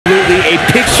a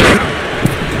picture.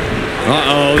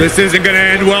 Uh-oh, this isn't going to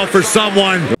end well for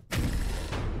someone.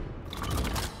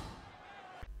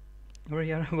 और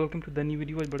यार welcome to the new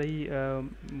video. बड़ा ही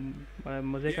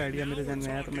मज़े का idea मेरे ध्यान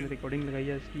में आया तो मैंने रिकॉर्डिंग लगाई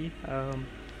है इसकी।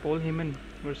 पॉल हेमन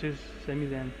वर्सेस सैमी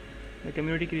ज़ैन। मैं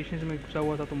कम्युनिटी क्रिएशंस में घुसा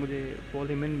हुआ था तो मुझे पॉल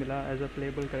हेमन मिला एज अ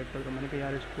प्लेबल कैरेक्टर, तो मैंने कहा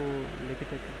यार इसको लेके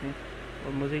चेक करते हैं।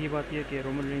 और मज़े की बात यह कि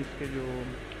रोमन रेंस के जो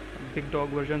बिग डॉग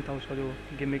वर्जन था उसका जो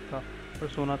गिमिक था और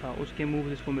सोना था उसके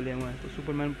मूव्स इसको मिले हुए हैं। तो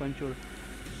सुपरमैन पंच और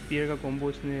स्पीयर का कॉम्बो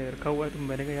इसने रखा हुआ है, तो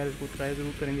मैंने कहा यार इसको ट्राई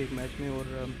ज़रूर करेंगे एक मैच में। और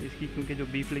इसकी क्योंकि जो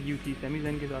बीफ लगी हुई थी सैमी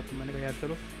ज़ैन के साथ, तो मैंने कहा यार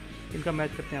चलो इनका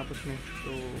मैच करते हैं आपस में।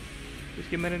 तो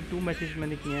इसके मैंने 2 मैचेस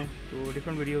मैंने किए हैं, तो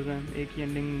डिफरेंट वीडियोस हैं। एक की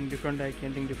एंडिंग डिफरेंट है, एक की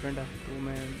एंडिंग डिफरेंट है, तो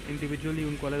मैं इंडिविजुअली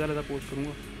उनको अलग अलग पोस्ट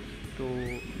करूँगा। तो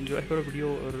एंजॉय करो वीडियो।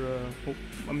 और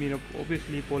मीन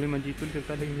ऑब्वियसली पॉल हेमन जीत तो नहीं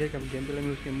सकता, लेकिन यह कि हम गेम प्ले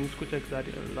में उसके मूव्स को चेक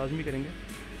लाजमी करेंगे।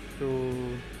 तो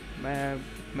मैं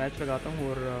मैच लगाता हूँ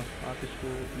और आप इसको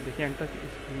देखिए एंड तक,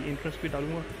 इसकी इंटरेस्ट भी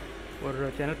डालूँगा। और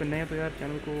चैनल पर नए हैं तो यार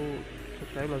चैनल को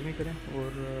सब्सक्राइब लाजमी करें और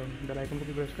बेल आइकन को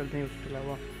भी प्रेस कर दें। उसके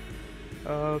अलावा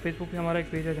फेसबुक पे हमारा एक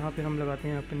पेज है जहाँ पे हम लगाते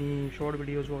हैं अपनी शॉर्ट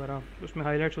वीडियोस वगैरह, उसमें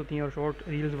हाइलाइट्स होती हैं और शॉर्ट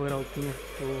रील्स वगैरह होती हैं,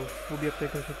 तो वो भी आप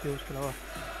चेक कर सकते हो। उसके अलावा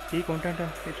यही कंटेंट है,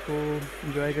 इसको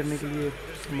एंजॉय करने के लिए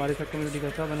हमारे साथ कम्युनिटी का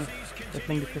हिस्सा बने।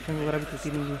 रेसलिंग डिस्कशन वगैरह भी चलती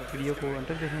रहेंगी, वीडियो को अंत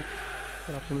तक देखें।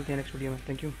 और आपसे मिलते हैं नेक्स्ट वीडियो में।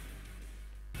 Thank you.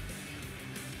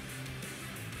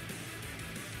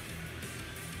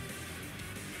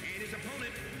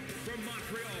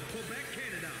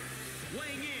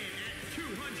 Weighing in at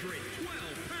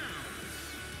 212 pounds,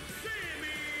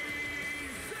 Sami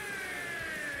Zayn!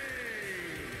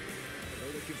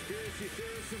 Well, the conspiracy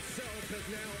theorist himself has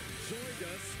now joined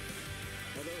us.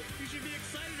 Although you should be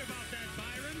excited about that,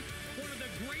 Byron. One of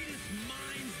the greatest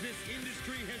minds this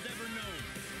industry has ever known.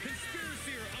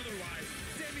 Conspiracy or otherwise,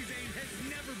 Sami Zayn has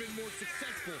never been more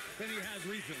successful than he has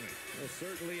recently. Well,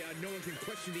 certainly no one can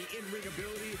question the in-ring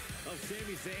ability of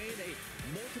Sami Zayn, a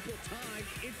multiple-time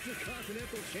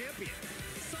Intercontinental Champion.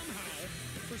 Somehow,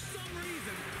 for some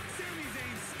reason, Sami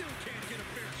Zayn still can't get a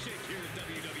fair shake here in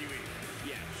WWE.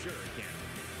 Yeah, sure he can.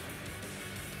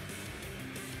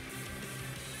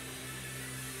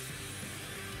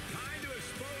 Time to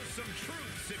expose some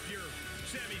truths if you're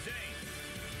Sami Zayn,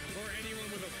 or anyone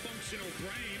with a functional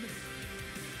brain.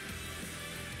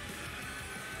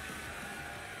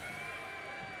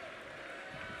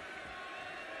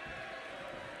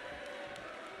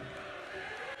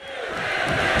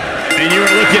 And you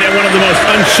are looking at one of the most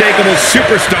unshakable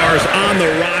superstars on the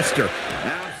roster.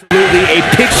 Absolutely a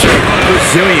picture of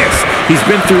resilience. He's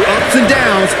been through ups and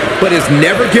downs, but has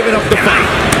never given up the fight.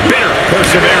 Bitter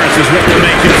perseverance is what will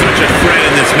make him such a threat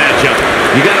in this matchup.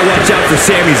 You got to watch out for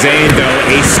Sami Zayn, though.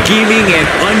 A scheming and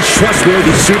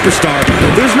untrustworthy superstar.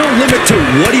 There's no limit to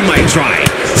what he might try.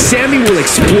 Sami will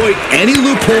exploit any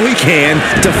loophole he can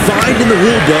to find in the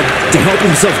rulebook to help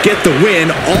himself get the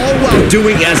win, all while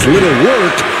doing as little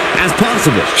work as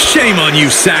possible. Shame on you,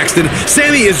 Saxton.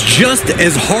 Sami is just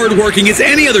as hardworking as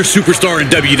any other superstar in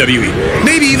WWE.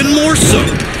 Maybe even more so.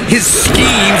 His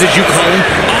schemes, as you call them,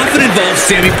 often involve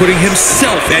Sami putting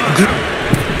himself at good.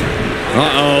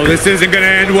 Uh-oh, this isn't going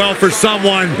to end well for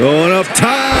someone. Going up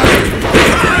top.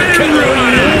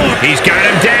 He's got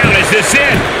him down. Is this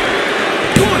it?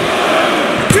 1,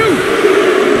 2,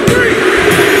 3.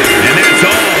 And that's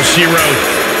all she wrote.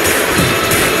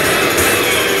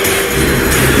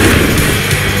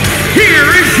 Here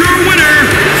is your winner,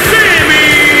 Sami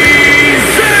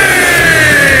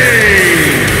Zayn!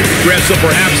 Wrestle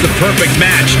perhaps the perfect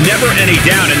match. Never any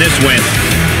doubt in this win.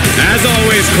 As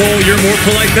always, Cole, you're more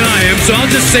polite than I am, so I'll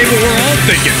just say what we're all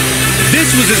thinking. This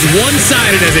was as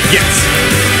one-sided as it gets.